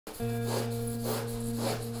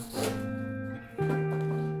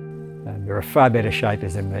There are far better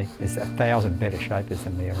shapers than me. There's 1,000 better shapers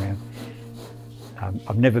than me around.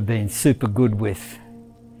 I've never been super good with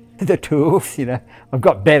the tools, you know. I've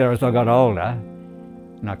got better as I got older,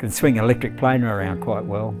 and I can swing an electric planer around quite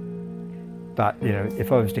well. But, you know,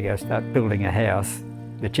 if I was to go start building a house,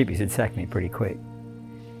 the chippies would sack me pretty quick.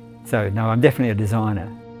 So, no, I'm definitely a designer.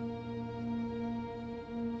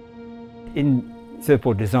 In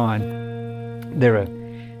surfboard design, there are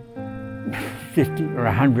 50 or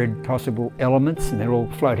 100 possible elements, and they're all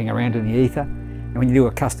floating around in the ether. And when you do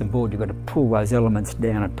a custom board, you've got to pull those elements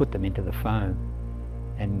down and put them into the foam.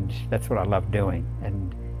 And that's what I love doing.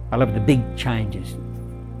 And I love the big changes,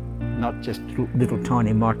 not just little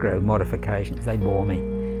tiny micro modifications. They bore me.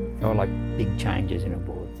 So I like big changes in a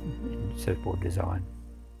board, in surfboard design.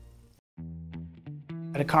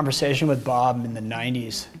 I had a conversation with Bob in the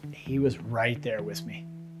 90s. He was right there with me.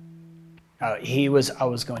 I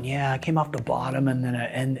was going, yeah, I came off the bottom and then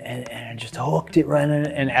I just hooked it right in.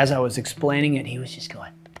 And as I was explaining it, he was just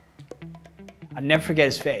going, I'll never forget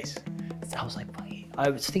his face. I was like, I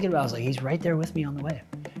was thinking about it, I was like, he's right there with me on the wave.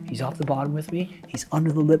 He's off the bottom with me. He's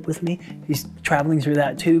under the lip with me. He's traveling through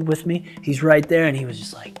that tube with me. He's right there. And he was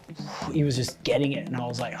just like, he was just getting it. And I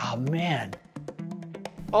was like, oh man.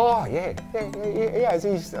 Oh yeah.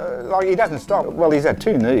 He's like, he doesn't stop. Well, he's had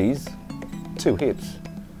 2 knees, 2 hips.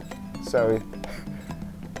 So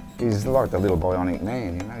he's like the little bionic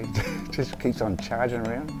man, you know, he just keeps on charging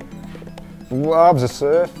around. Loves the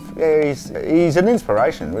surf, yeah, he's an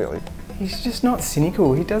inspiration, really. He's just not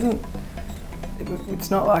cynical, he doesn't,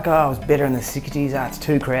 it's not like, oh, I was better in the 60s, it's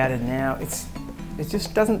too crowded now. It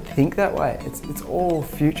just doesn't think that way. It's all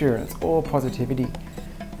future and it's all positivity.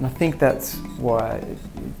 And I think that's why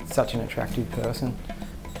it's such an attractive person.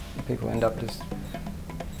 People end up just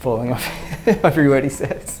falling off every word he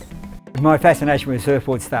says. My fascination with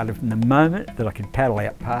surfboards started from the moment that I could paddle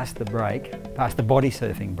out past the break, past the body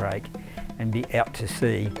surfing break, and be out to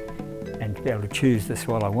sea and be able to choose the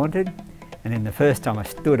swell I wanted. And then the first time I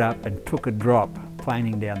stood up and took a drop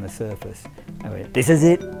planing down the surface, I went, this is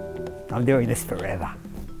it, I'm doing this forever.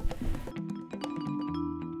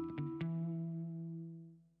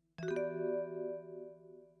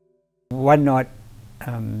 One night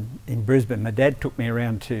in Brisbane, my dad took me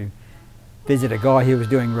around to visit a guy who was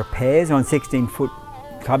doing repairs on 16-foot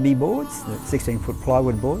clubby boards, the 16-foot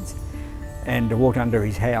plywood boards, and I walked under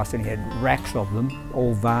his house and he had racks of them,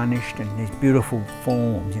 all varnished, and these beautiful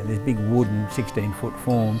forms, you know, these big wooden 16-foot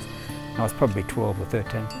forms. I was probably 12 or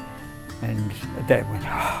 13, and Dad went,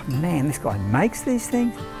 oh man, this guy makes these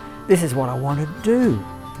things? This is what I want to do.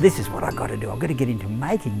 This is what I've got to do. I've got to get into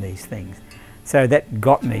making these things. So that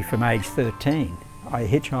got me from age 13. I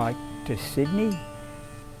hitchhiked to Sydney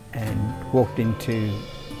and walked into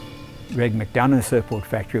Reg McDonough's surfboard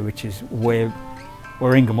factory, which is where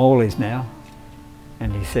Ingham Hall is now.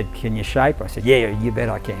 And he said, can you shape? I said, yeah, you bet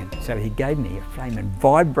I can. So he gave me a flaming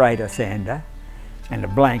vibrator sander and a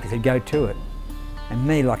blank. He said, go to it. And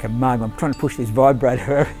me, like a mug, I'm trying to push this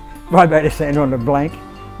vibrator sander on the blank,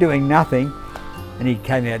 doing nothing. And he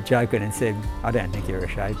came out joking and said, I don't think you're a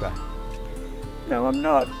shaper. No, I'm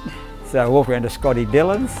not. So I walked around to Scotty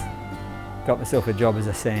Dillon's, got myself a job as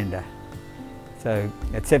a sander. So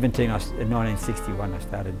at 17, in 1961, I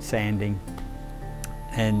started sanding,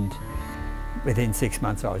 and within 6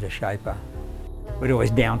 months I was a shaper. We'd always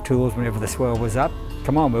down tools whenever the swell was up.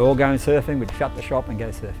 Come on, we're all going surfing, we'd shut the shop and go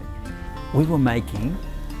surfing. We were making,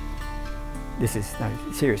 this is no,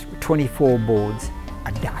 serious, 24 boards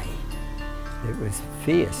a day. It was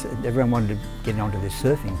fierce. Everyone wanted to get onto this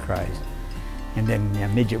surfing craze. And then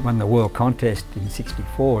Midget won the world contest in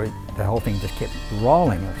 '64. The whole thing just kept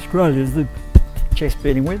rolling. Australia's the chest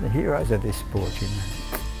beating, we're the heroes of this sport, you know.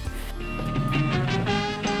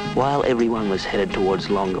 While everyone was headed towards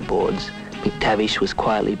longer boards, McTavish was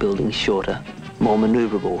quietly building shorter, more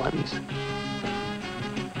manoeuvrable ones.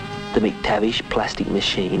 The McTavish plastic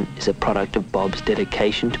machine is a product of Bob's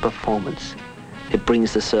dedication to performance. It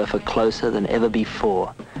brings the surfer closer than ever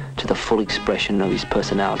before to the full expression of his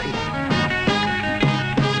personality.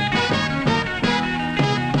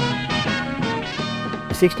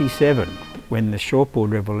 In '67, when the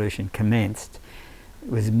shortboard revolution commenced,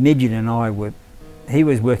 it was Midget and I were, he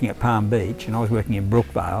was working at Palm Beach and I was working in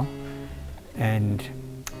Brookvale, and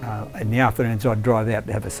in the afternoons I'd drive out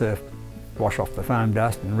to have a surf, wash off the foam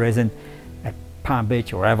dust and resin at Palm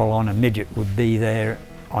Beach or Avalon, and Midget would be there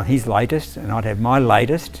on his latest and I'd have my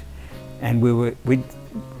latest, and we'd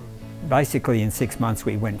basically in 6 months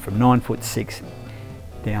we went from 9'6"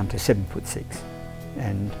 down to 7'6",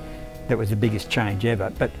 and that was the biggest change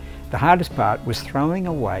ever. But The hardest part was throwing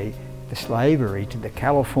away the slavery to the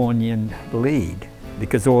Californian lead,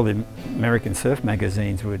 because all the American surf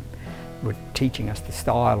magazines were teaching us the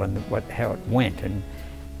style and how it went and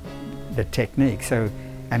the technique. So,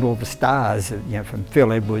 and all the stars, from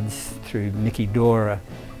Phil Edwards through Mickey Dora,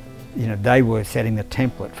 they were setting the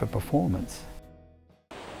template for performance.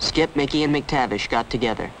 Skip, Mickey and McTavish got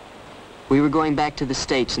together. We were going back to the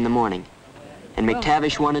States in the morning, and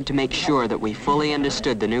McTavish wanted to make sure that we fully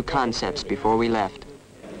understood the new concepts before we left.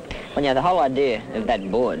 Well, yeah, the whole idea of that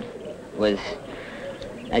board was,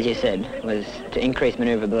 as you said, was to increase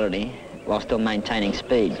manoeuvrability while still maintaining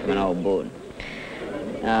speed from an old board.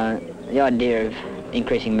 The idea of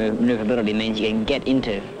increasing manoeuvrability means you can get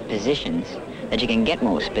into positions that you can get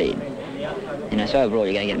more speed. So overall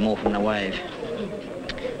you're going to get more from the wave.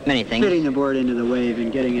 Many things. Fitting the board into the wave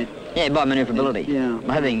and getting it... Yeah, by manoeuvrability. Yeah.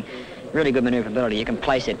 By having really good manoeuvrability, you can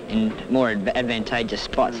place it in more advantageous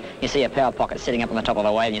spots. You see a power pocket sitting up on the top of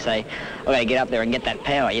the wave and you say, I've got to get up there and get that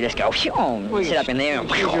power. You just go, sit up in there and...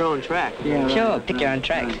 Choose your own track. Yeah, sure, pick your own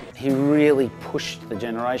track. He really pushed the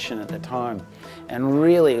generation at the time. And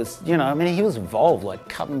really, it was, he was involved, like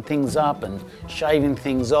cutting things up and shaving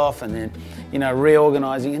things off and then,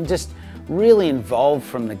 reorganising and just really involved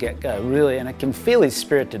from the get-go, really. And I can feel his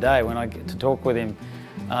spirit today when I get to talk with him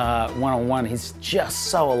one-on-one. He's just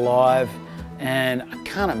so alive, and I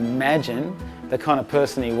can't imagine the kind of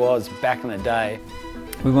person he was back in the day.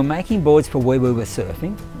 We were making boards for where we were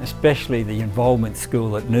surfing, especially the involvement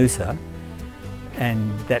school at Noosa,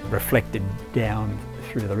 and that reflected down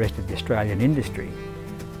through the rest of the Australian industry.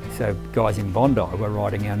 So guys in Bondi were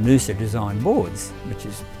riding our Noosa design boards, which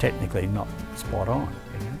is technically not spot on,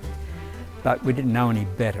 But we didn't know any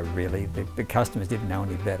better, really. The customers didn't know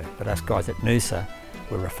any better. But us guys at Noosa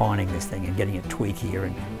were refining this thing and getting it tweakier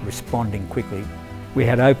and responding quickly. We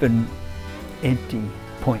had open, empty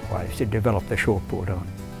point waves to develop the shortboard on.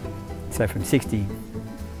 So from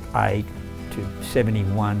 68 to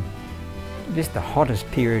 71, just the hottest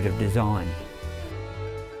period of design.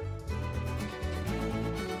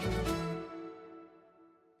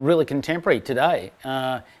 Really contemporary today.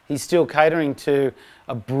 He's still catering to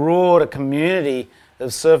a broader community of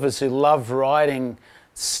surfers who love riding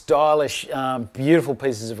stylish, beautiful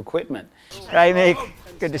pieces of equipment. Hey Mick,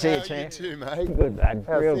 good to see you, champ. You too, mate. Good, bud.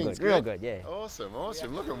 How's Real things? good, real good, yeah. Awesome,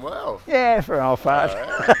 awesome. Looking well. Yeah, for an old fart.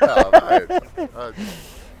 Oh, mate.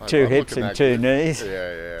 Two hips and two knees.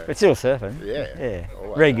 Yeah. But still surfing. Yeah.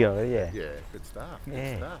 Regularly, yeah. Yeah, good stuff. Yeah.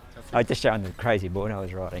 Good stuff. I just showed the crazy board I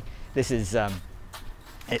was riding. This was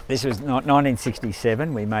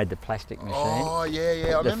 1967. We made the plastic machine. Oh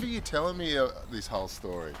yeah. I remember you telling me this whole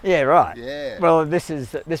story. Yeah, right. Yeah. Well, this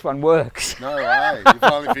one works. No way. You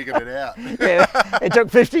finally figured it out. Yeah. It took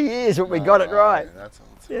 50 years, but we got it right. That's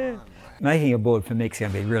awesome. Yeah. Making a board for Mick's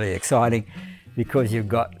going to be really exciting because you've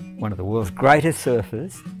got one of the world's greatest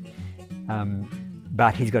surfers,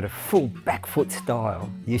 but he's got a full back foot style.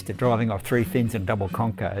 Used to driving off 3 fins and double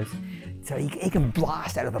concos. So he can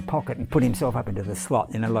blast out of the pocket and put himself up into the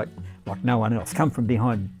slot, like no one else. Come from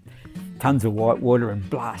behind tons of white water and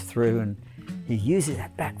blast through, and he uses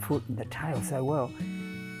that back foot and the tail so well.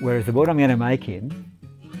 Whereas the board I'm going to make him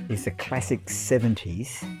is the classic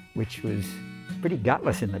 70s, which was pretty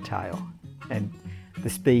gutless in the tail, and the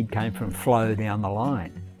speed came from flow down the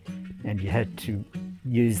line, and you had to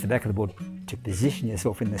use the back of the board to position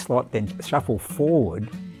yourself in the slot, then shuffle forward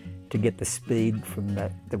to get the speed from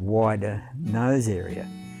the wider nose area.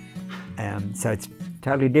 So it's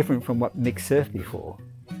totally different from what Mick surfed before,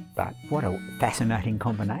 but what a fascinating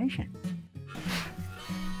combination.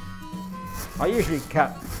 I usually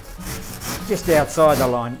cut just outside the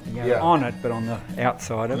line, on it, but on the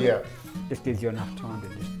outside of it. Just gives you enough time to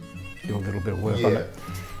just do a little bit of work on it.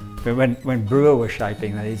 But when Brewer was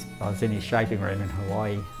shaping these, I was in his shaping room in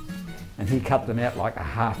Hawaii, and he cut them out like a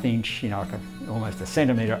 ½ inch, like almost a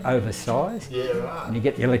centimetre oversized. Yeah, right. And you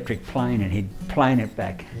get the electric plane and he'd plane it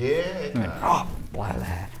back. Yeah. And went, oh, blow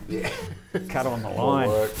that. Yeah. Cut on the line.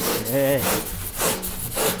 Work. Yeah.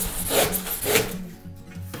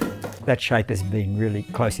 That shape has been really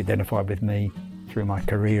closely identified with me through my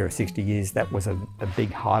career of 60 years. That was a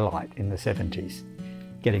big highlight in the 70s,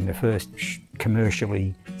 getting the first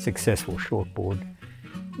commercially successful shortboard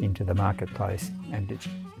into the marketplace, and it's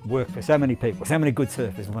worked for so many people. So many good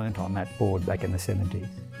surfers learnt on that board back in the 70s.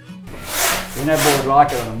 There's no board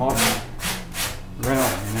like it on a modern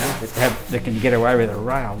realm, that can get away with a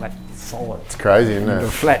rail that solid. It's crazy, isn't a it?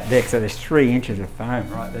 flat deck, so there's 3 inches of foam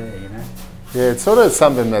right there, Yeah, it's sort of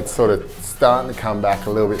something that's sort of starting to come back a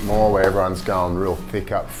little bit more, where everyone's going real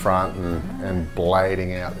thick up front and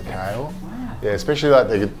blading out the tail. Yeah, especially like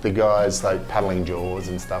the guys like paddling jaws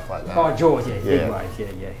and stuff like that. Oh, jaws, yeah, big waves,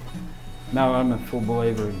 yeah. No, I'm a full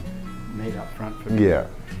believer in meat up front for me. Yeah.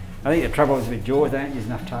 I think the trouble is with jaws, they don't use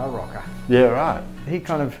enough tail rocker. Yeah, right. He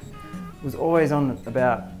kind of was always on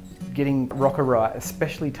about getting rocker right,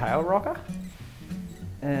 especially tail rocker.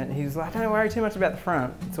 And he was like, don't worry too much about the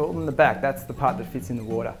front, it's all in the back, that's the part that fits in the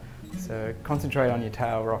water. So concentrate on your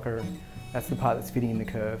tail rocker, and that's the part that's fitting in the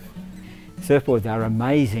curve. Surfboards are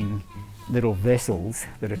amazing little vessels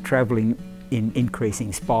that are travelling in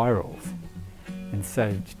increasing spirals. And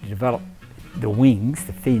so to develop the wings,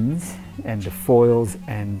 the fins, and the foils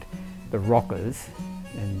and the rockers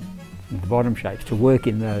and the bottom shapes to work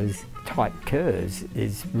in those tight curves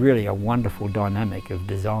is really a wonderful dynamic of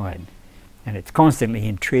design. And it's constantly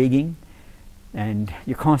intriguing and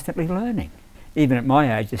you're constantly learning. Even at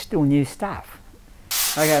my age, there's still new stuff.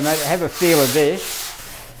 Okay, mate, have a feel of this.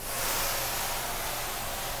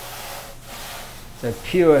 So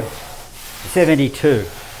pure 72.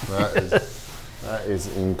 That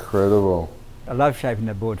is incredible. I love shaping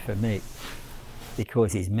the board for Mick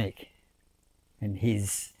because he's Mick and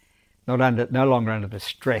he's no longer under the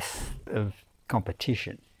stress of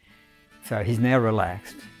competition. So he's now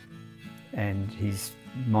relaxed and his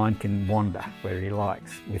mind can wander where he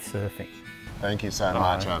likes with surfing. Thank you so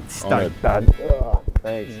much. I'm stoked, bud. Oh,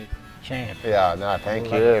 thanks. Champ. Yeah, no, thank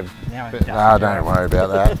you. Now I'm No, done. don't worry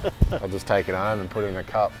about that. I'll just take it home and put it in a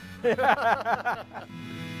cup.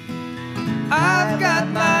 I've got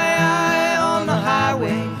my eye on the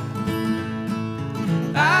highway.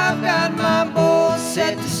 I've got my boat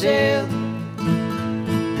set to sail.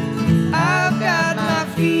 I've got my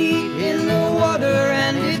feet in the water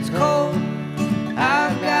and it's cold.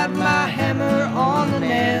 I've got my hammer on the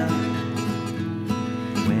nail.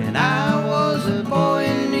 When I was a boy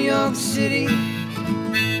in New York City,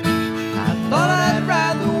 I thought I'd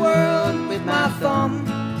ride the world with my thumb.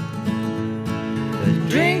 The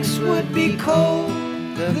drinks would be cold,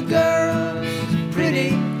 the girls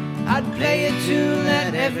pretty. I'd play a tune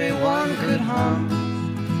that everyone could hum.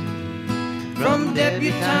 From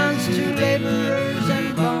debutantes to laborers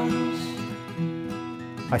and bums.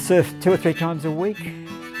 I surf 2 or 3 times a week.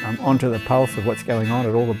 I'm onto the pulse of what's going on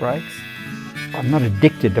at all the breaks. I'm not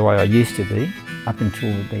addicted the way I used to be. Up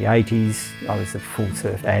until the 80s, I was a full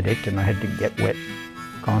surf addict and I had to get wet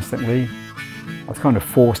constantly. I was kind of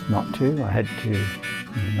forced not to. I had to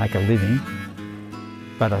make a living,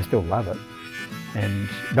 but I still love it.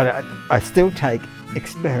 But I still take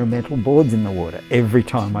experimental boards in the water. Every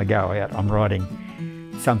time I go out, I'm riding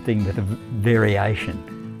something with a variation.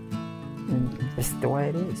 And it's the way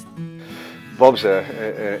it is. Bob's had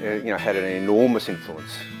an enormous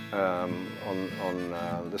influence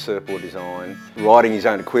on the surfboard design, riding his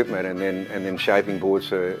own equipment and then shaping boards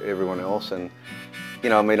for everyone else. And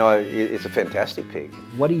it's a fantastic pick.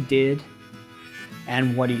 What he did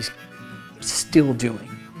and what he's still doing,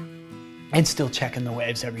 and still checking the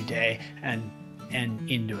waves every day and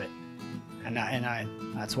into it. And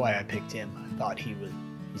that's why I picked him. I thought he's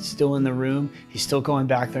still in the room. He's still going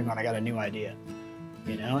back there going, I got a new idea,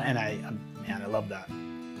 and I love that.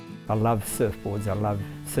 I love surfboards, I love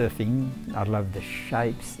surfing, I love the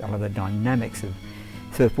shapes, I love the dynamics of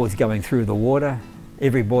surfboards going through the water.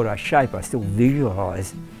 Every board I shape, I still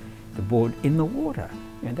visualise the board in the water.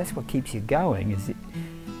 And that's what keeps you going, is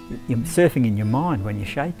you're surfing in your mind when you're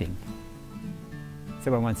shaping.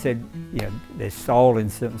 Someone once said, there's soul in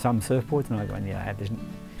some surfboards, and I go, there's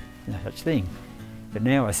no such thing. But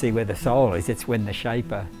now I see where the soul is. It's when the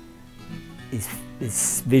shaper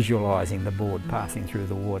is visualising the board passing through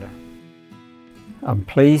the water. I'm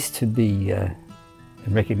pleased to be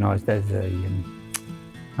recognised as a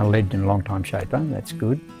legend and long-time shaper. That's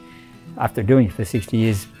good. After doing it for 60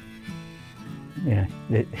 years, you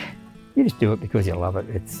just do it because you love it.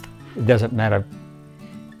 It doesn't matter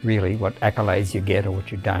really what accolades you get or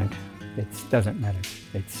what you don't. It doesn't matter.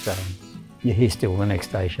 You're here still the next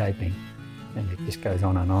day shaping, and it just goes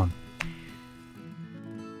on and on.